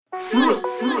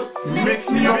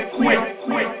Makes me up quick.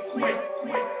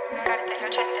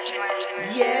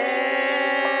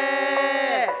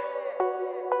 Yeah,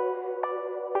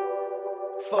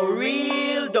 for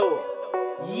real though.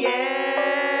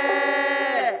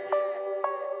 Yeah,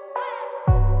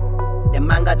 the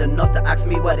man got enough to ask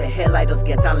me what the hell I just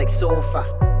get on like sofa.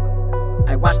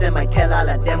 I watch them, I tell all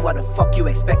of them what the fuck you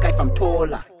expect I from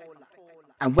Tola.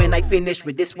 And when I finish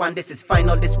with this one, this is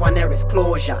final, this one there is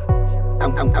closure.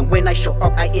 And when I show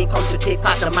up, I ain't come to take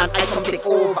part, the man, I come take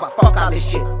over. Fuck all this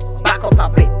shit, back up a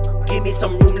bit. Give me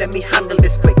some room, let me handle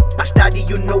this quick. Pash daddy,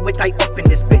 you know it, I up in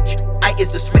this bitch. I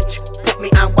is the switch, put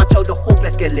me on, watch out the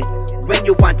hopeless get lit. When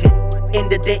you want it, in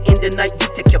the day, in the night, you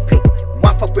take your pick.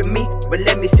 Want fuck with me? But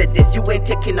let me say this, you ain't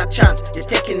taking a chance, you're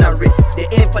taking a risk. They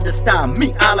aim for the star,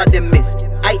 me, all of them miss.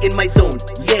 I in my zone,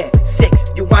 yeah,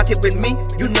 6. You want it with me?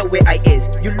 You know where I is.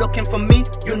 You looking for me?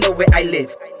 You know where I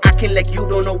live. Acting like you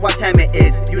don't know what time it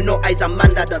is. You know I's a man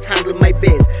that does handle my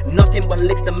biz. Nothing but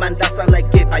licks the man, that's all I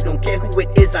give. I don't care who it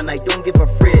is and I don't give a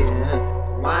frick.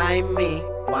 Why me?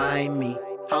 Why me?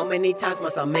 How many times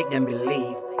must I make them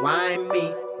believe? Why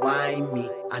me? Why me?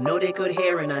 I know they could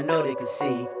hear and I know they could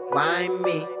see. Why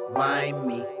me? Why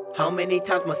me? How many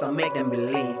times must I make them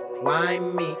believe? Why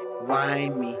me? Why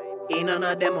me? Ain't none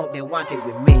of them out there want it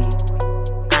with me.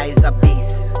 I's a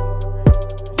beast,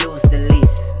 use the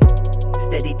least.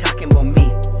 Steady talking about me,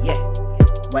 yeah.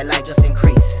 Well, I just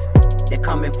increase. They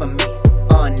coming for me,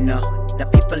 oh no. The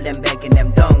people them begging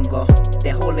them don't go. They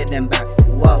holding them back,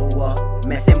 whoa whoa.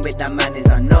 Messing with that man is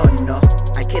a no-no.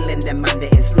 I killing them man, they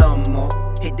in slow-mo.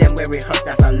 Hit them where it hurts,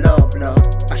 that's a low blow.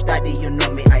 Pash daddy, you know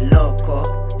me, I loco.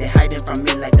 They hiding from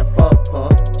me like the popo.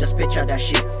 Just picture that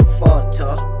shit,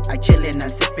 photo. I chillin' and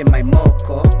sippin' my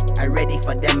mocha. I ready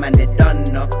for them and they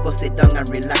don't know. Go sit down and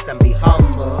relax and be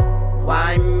humble.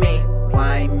 Why me?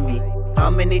 Why me? How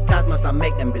many times must I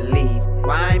make them believe?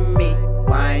 Why me?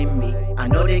 Why me? I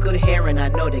know they could hear and I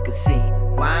know they could see.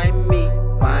 Why me?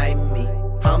 Why me?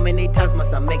 How many times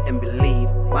must I make them believe?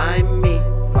 Why me?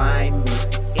 Why me?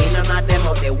 Ain't none of them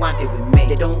out there want it with me.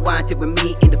 They don't want it with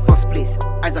me in the first place.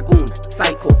 As a goon,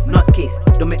 psycho, nutcase.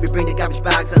 Don't make me bring the garbage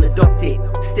bags and the duct tape.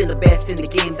 Still the best in the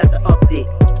game, that's the update.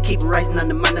 Keep rising on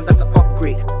the man and that's an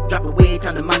upgrade. Drop the weight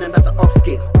on the man and that's an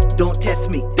upscale. Don't test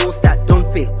me, don't start, don't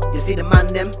fail. You see the man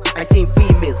them, I seen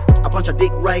females. A bunch of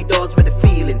dick riders with the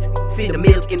feelings. See the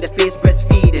milk in the face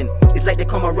breastfeeding. It's like they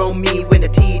come around me when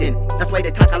they're teething. That's why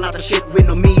they talk a lot of shit with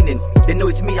no meaning. They know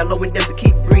it's me allowing them to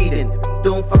keep breathing.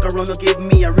 Don't fuck around or give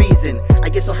me a reason. I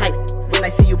get so hyped when I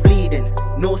see you bleeding.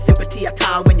 No sympathy at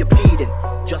all when you're pleading.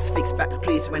 Just fix back the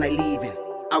place when I leaving.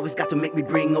 Always got to make me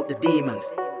bring out the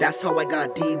demons. That's how I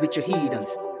gotta deal with your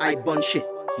heathens. I bun shit,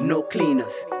 no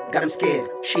cleaners. Got them scared,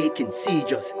 shaking,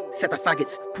 seizures. Set of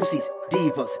faggots, pussies,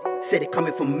 divas. Say they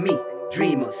coming from me,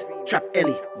 dreamers. Trap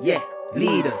Ellie, yeah,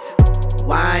 leaders.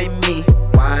 Why me?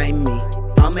 Why me?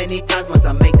 How many times must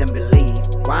I make them believe?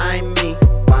 Why me?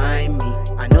 Why me?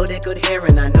 I know they could hear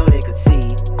and I know they could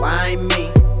see. Why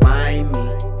me? Why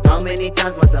me? How many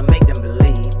times must I make them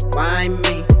believe? Why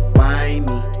me? Why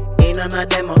me? Ain't none of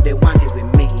them out there want it with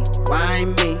me. Why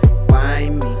me? Why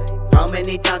me? How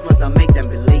many times must I make them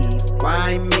believe?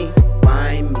 Why me?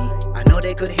 Why me? I know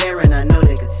they could hear and I know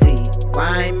they could see.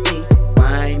 Why me?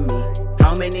 Why me?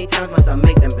 How many times must I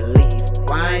make them believe?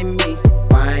 Why me?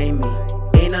 Why me?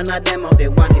 Ain't none of them out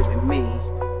there want it with me.